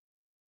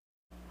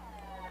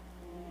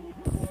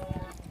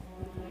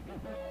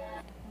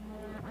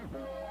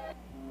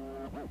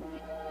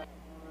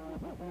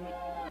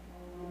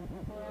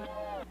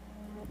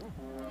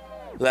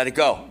Let it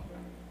go.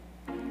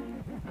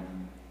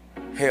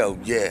 Hell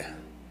yeah.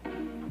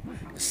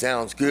 It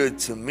sounds good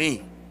to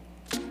me.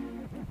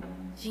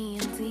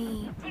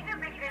 GND.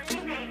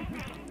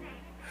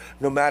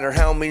 No matter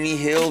how many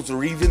hills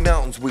or even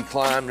mountains we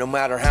climb, no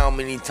matter how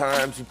many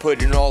times we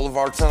put in all of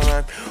our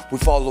time, we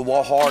follow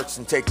our hearts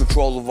and take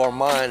control of our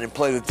mind and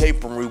play the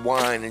tape and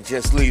rewind and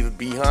just leave it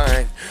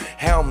behind.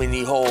 How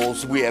many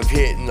holes we have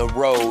hit in the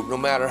road, no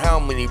matter how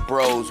many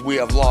bros we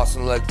have lost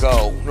and let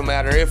go, no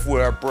matter if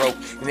we are broke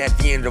and at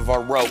the end of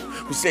our rope,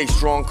 we stay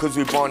strong cause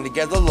we bond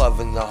together,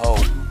 love and the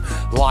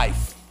hope.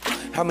 Life,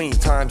 how many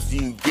times do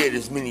you get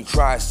as many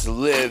tries to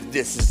live?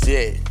 This is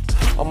it.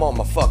 I'm on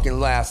my fucking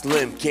last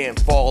limb, can't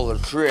fall or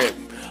trip.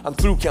 I'm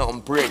through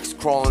counting bricks,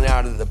 crawling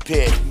out of the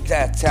pit.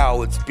 That's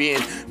how it's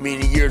been,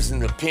 many years in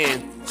the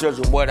pen.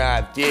 Judging what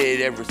I did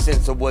ever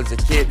since I was a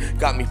kid.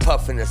 Got me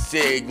puffing a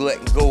cig,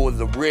 letting go of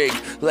the rig,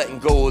 letting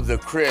go of the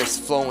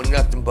crisp, flowing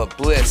nothing but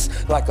bliss.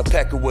 Like a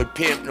peckerwood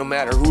pimp, no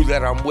matter who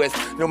that I'm with,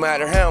 no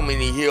matter how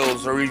many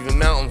hills or even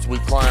mountains we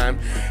climb.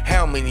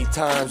 How many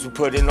times we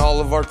put in all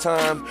of our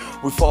time,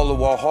 we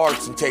follow our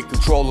hearts and take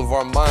control of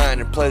our mind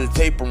and play the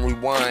tape and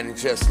rewind and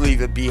just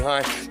leave it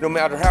behind. No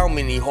matter how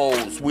many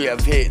holes we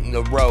have hit in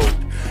the road,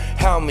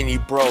 how many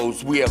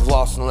bros we have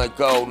lost and let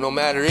go, no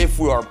matter if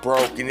we are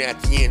broken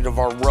at the end of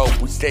our rope,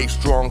 we stay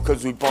strong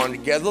cause we bond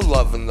together,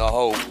 love and the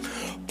hope.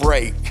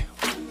 Break.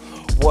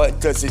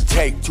 What does it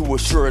take to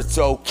assure it's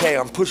okay?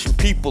 I'm pushing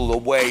people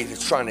away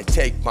that's trying to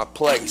take my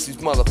place. These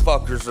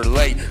motherfuckers are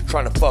late,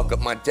 trying to fuck up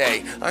my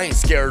day. I ain't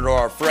scared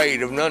or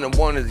afraid of none of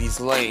one of these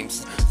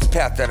lames. It's the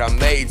path that I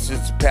made, so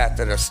it's the path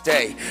that I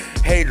stay.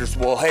 Haters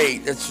will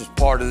hate, that's just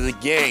part of the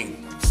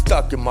game.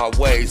 Stuck in my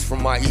ways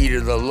from my E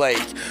to the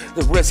lake.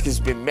 The risk has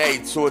been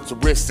made, so it's a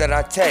risk that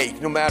I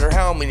take. No matter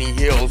how many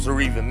hills or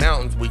even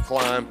mountains we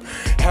climb,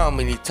 how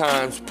many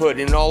times put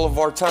in all of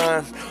our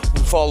time,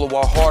 we follow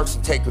our hearts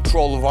and take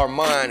control of our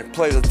mind and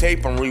play the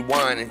tape and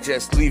rewind and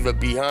just leave it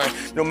behind.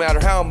 No matter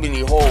how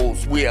many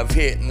holes we have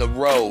hit in the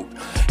road,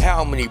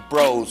 how many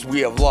bros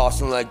we have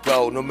lost and let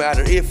go, no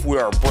matter if we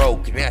are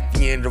broke and at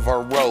the end of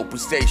our rope, we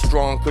stay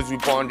strong cause we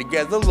bond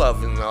together,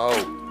 love and the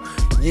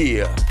hope.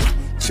 Yeah,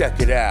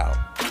 check it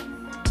out.